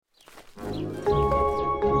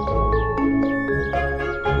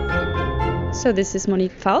So this is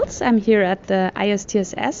Monique Pfalz. I'm here at the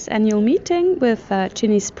ISTSS annual meeting with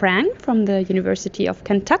Ginny Sprang from the University of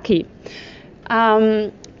Kentucky.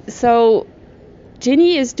 So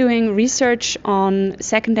Ginny is doing research on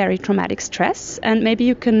secondary traumatic stress, and maybe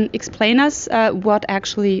you can explain us what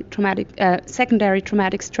actually secondary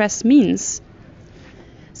traumatic stress means.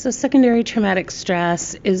 So secondary traumatic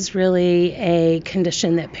stress is really a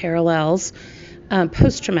condition that parallels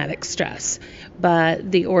post-traumatic stress,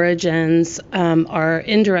 but the origins are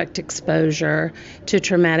indirect exposure to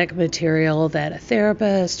traumatic material that a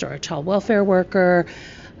therapist or a child welfare worker,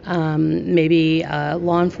 maybe a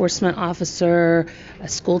law enforcement officer, a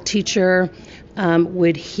school teacher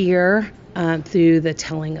would hear through the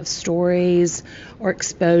telling of stories or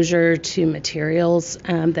exposure to materials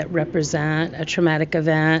that represent a traumatic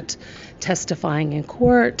event, testifying in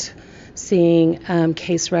court, seeing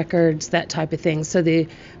case records, that type of thing. So the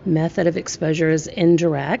method of exposure is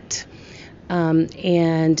indirect,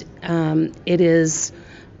 and it is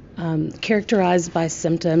characterized by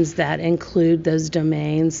symptoms that include those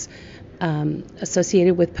domains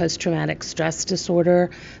associated with post-traumatic stress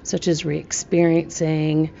disorder, such as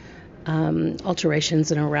re-experiencing,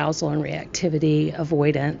 alterations in arousal and reactivity,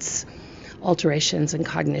 avoidance, alterations in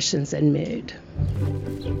cognitions and mood.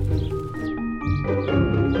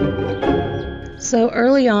 So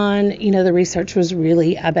early on, the research was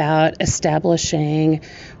really about establishing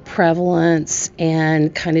prevalence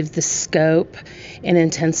and kind of the scope and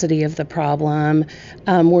intensity of the problem.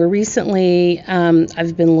 More recently,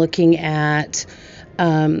 I've been looking at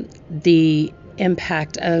the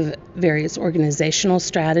impact of various organizational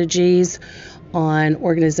strategies on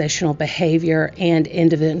organizational behavior and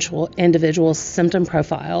individual symptom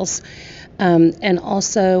profiles. And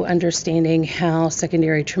also understanding how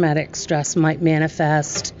secondary traumatic stress might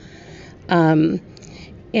manifest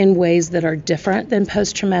in ways that are different than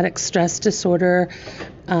post-traumatic stress disorder.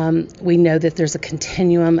 We know that there's a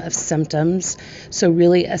continuum of symptoms, so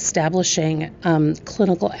really establishing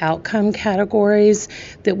clinical outcome categories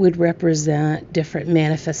that would represent different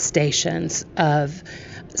manifestations of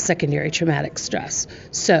secondary traumatic stress.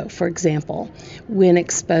 So, for example, when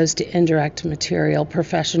exposed to indirect material,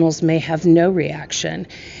 professionals may have no reaction,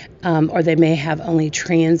 or they may have only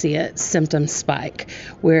transient symptom spike,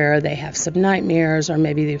 where they have some nightmares or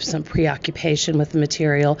maybe there's some preoccupation with the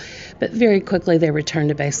material, but very quickly they return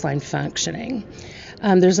to baseline functioning.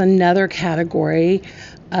 There's another category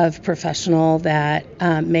of professional that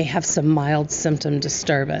may have some mild symptom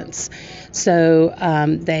disturbance. So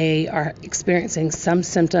they are experiencing some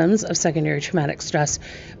symptoms of secondary traumatic stress,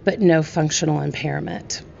 but no functional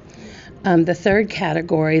impairment. The third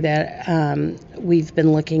category that we've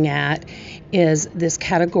been looking at is this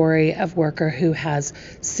category of worker who has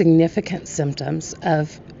significant symptoms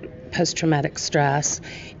of post-traumatic stress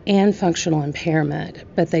and functional impairment,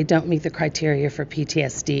 but they don't meet the criteria for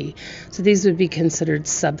PTSD. So these would be considered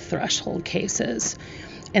sub-threshold cases.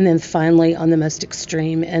 And then finally, on the most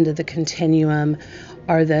extreme end of the continuum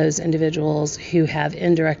are those individuals who have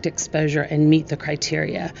indirect exposure and meet the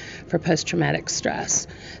criteria for post-traumatic stress.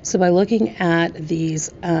 So by looking at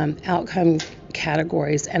these outcome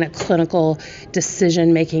categories and a clinical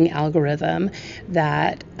decision-making algorithm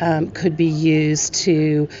that could be used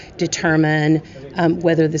to determine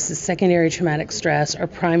whether this is secondary traumatic stress or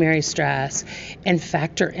primary stress and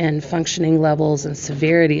factor in functioning levels and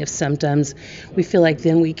severity of symptoms, we feel like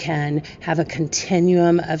then we can have a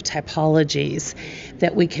continuum of typologies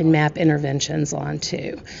that we can map interventions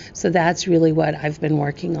onto. So that's really what I've been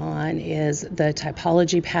working on, is the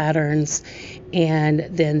typology patterns and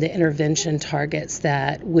then the intervention targets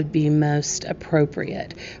that would be most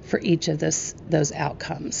appropriate for each of those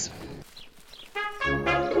outcomes.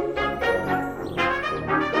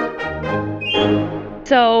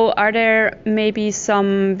 So are there maybe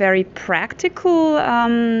some very practical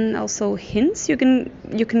also hints you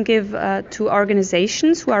can give to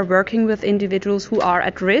organizations who are working with individuals who are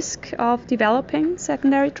at risk of developing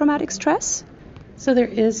secondary traumatic stress? So there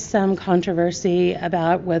is some controversy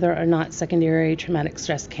about whether or not secondary traumatic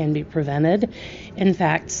stress can be prevented. In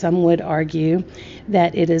fact, some would argue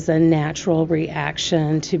that it is a natural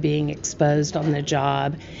reaction to being exposed on the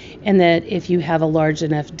job, and that if you have a large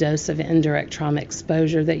enough dose of indirect trauma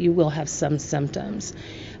exposure that you will have some symptoms.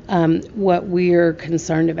 What we're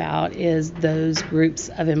concerned about is those groups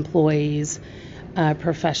of employees,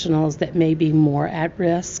 professionals that may be more at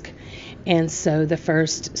risk. And so the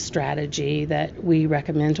first strategy that we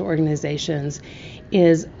recommend to organizations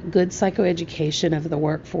is good psychoeducation of the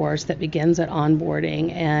workforce that begins at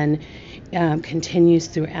onboarding and continues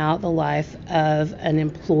throughout the life of an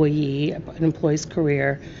employee's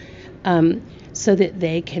career, so that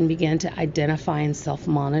they can begin to identify and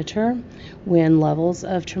self-monitor when levels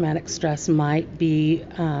of traumatic stress might be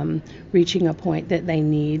reaching a point that they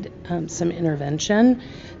need some intervention,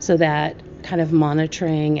 so that kind of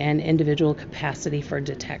monitoring and individual capacity for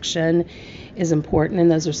detection is important, and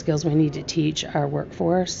those are skills we need to teach our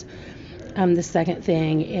workforce. The second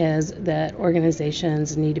thing is that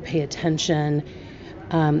organizations need to pay attention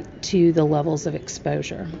to the levels of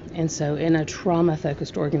exposure. And so in a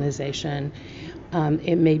trauma-focused organization,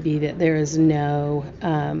 it may be that there is no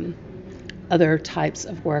other types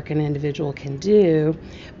of work an individual can do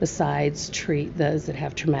besides treat those that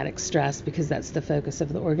have traumatic stress, because that's the focus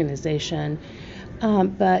of the organization.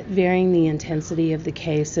 But varying the intensity of the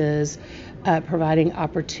cases, providing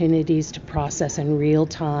opportunities to process in real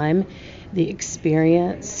time the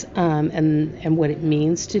experience and what it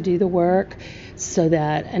means to do the work, so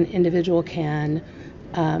that an individual can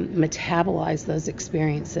metabolize those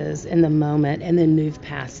experiences in the moment and then move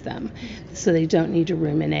past them. So they don't need to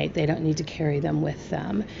ruminate, they don't need to carry them with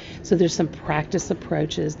them. So there's some practice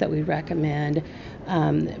approaches that we recommend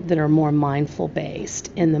that are more mindful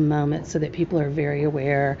based in the moment, so that people are very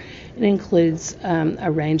aware. It includes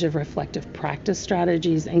a range of reflective practice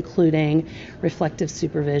strategies, including reflective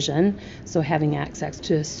supervision, so having access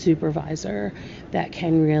to a supervisor that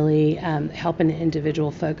can really help an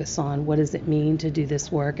individual focus on what does it mean to do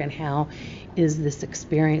this work, and how is this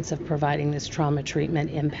experience of providing this trauma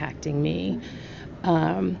treatment impacting me.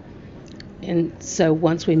 And so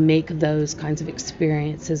once we make those kinds of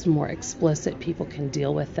experiences more explicit, people can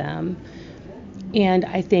deal with them. And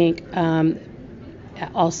I think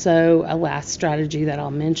also a last strategy that I'll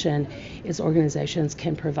mention is organizations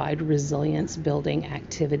can provide resilience building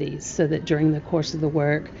activities, so that during the course of the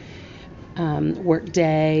work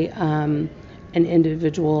day, an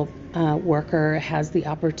individual worker has the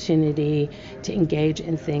opportunity to engage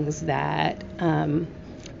in things that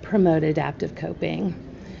promote adaptive coping.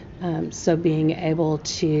 So being able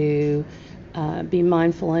to be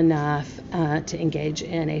mindful enough to engage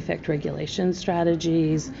in affect regulation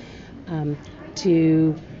strategies,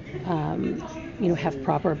 to have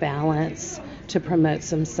proper balance, to promote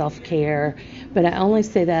some self-care. But I only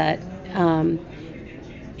say that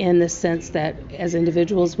in the sense that as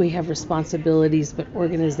individuals we have responsibilities, but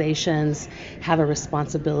organizations have a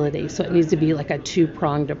responsibility. So it needs to be like a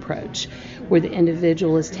two-pronged approach, where the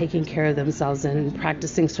individual is taking care of themselves and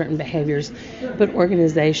practicing certain behaviors, but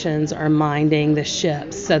organizations are minding the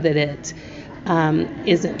ship so that it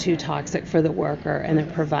isn't too toxic for the worker, and they're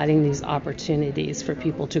providing these opportunities for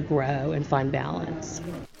people to grow and find balance.